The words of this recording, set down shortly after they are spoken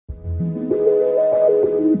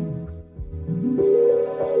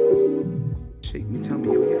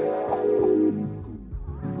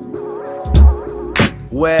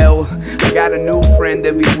got a new friend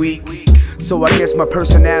every week, so I guess my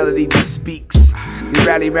personality just speaks. We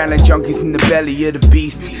rally round like junkies in the belly of the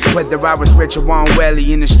beast. Whether I was rich or on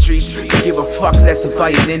welly in the streets, I give a fuck less if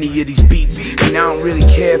I hit any of these beats. And I don't really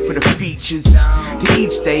care for the features, to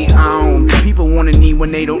each their own. People wanna need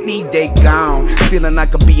when they don't need, they gone. Feeling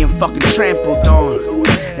like I'm being fucking trampled on,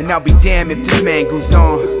 and I'll be damned if this man goes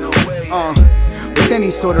on. With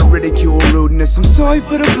any sort of ridicule, rudeness. I'm sorry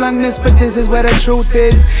for the bluntness, but this is where the truth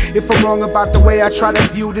is. If I'm wrong about the way I try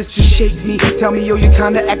to view this, just shake me. Tell me, yo, you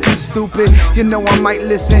kinda acting stupid. You know I might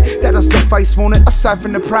listen, that'll suffice, won't it? Aside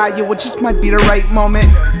from the pride, yo, it just might be the right moment.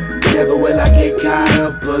 Never will I get caught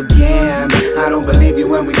up again. I don't believe you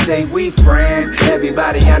when we say we friends.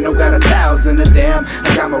 Everybody I know got 1,000 of them.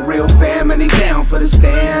 I got my real family down for the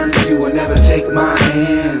stand. You will never take my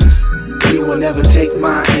hands. You will never take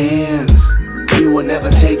my hands. You will never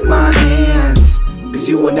take my hands, cause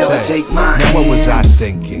you will never take my hands. Now what was I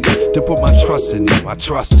thinking? To put my trust in you, I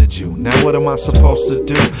trusted you. Now what am I supposed to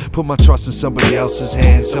do? Put my trust in somebody else's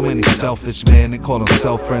hands. So many selfish men, they call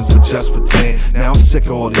themselves friends but just pretend. Now I'm sick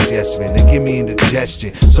of all these yes men, they give me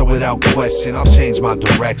indigestion. So without question, I'll change my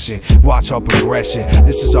direction. Watch our progression,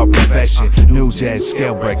 this is our profession. New jazz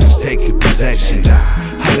scale breakers taking possession.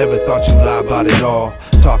 I never thought you'd lie about it all.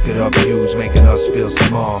 Talk it up huge, making us feel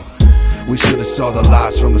small. We should've saw the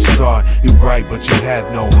lies from the start. You bright but you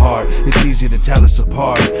have no heart. It's easy to tell us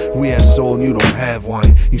apart. We have soul and you don't have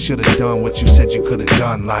one. You should've done what you said you could've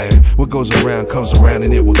done, liar. What goes around comes around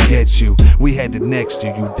and it will get you. We had it next to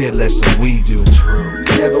you, you did less than we do. True.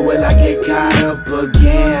 Never will I get caught up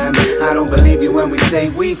again. I don't believe you when we say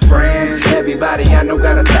we friends. Everybody I know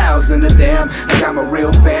got 1,000 of them. I got my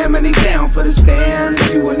real family down for the stand.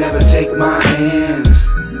 You will never take my hands.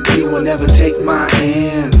 You will never take my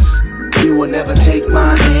hands. You will never take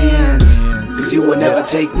my hands, cause you will never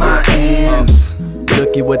take my hands.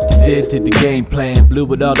 Look at what you did to the game plan. Blew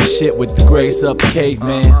with all the shit with the grace of a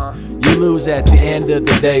caveman. You lose at the end of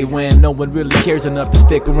the day when no one really cares enough to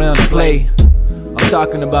stick around and play. I'm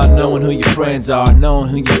talking about knowing who your friends are, knowing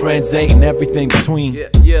who your friends ain't, and everything between.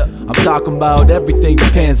 I'm talking about everything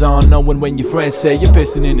depends on knowing when your friends say you're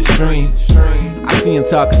pissing in the stream. I see him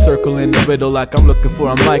talk a circle in the riddle like I'm looking for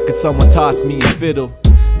a mic and someone tossed me a fiddle.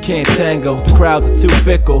 Can't tango, the crowds are too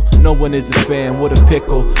fickle. No one is a fan, what a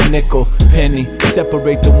pickle. Nickel, penny,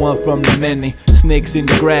 separate the one from the many. Snakes in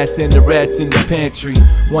the grass and the rats in the pantry.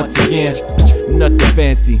 Once again, nothing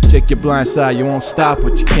fancy. Check your blind side, you won't stop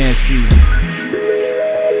what you can't see.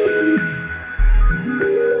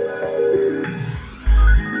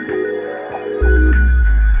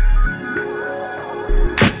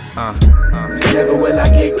 Never will I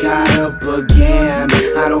get caught up again.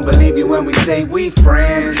 I don't believe you when we say we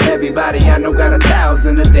friends. Everybody I know got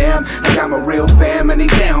 1,000 of them. I got my real family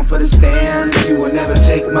down for the stand. You will never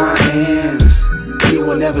take my hands. You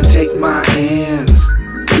will never take my hands.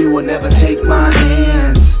 You will never take my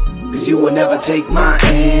hands, cause you will never take my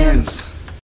hands.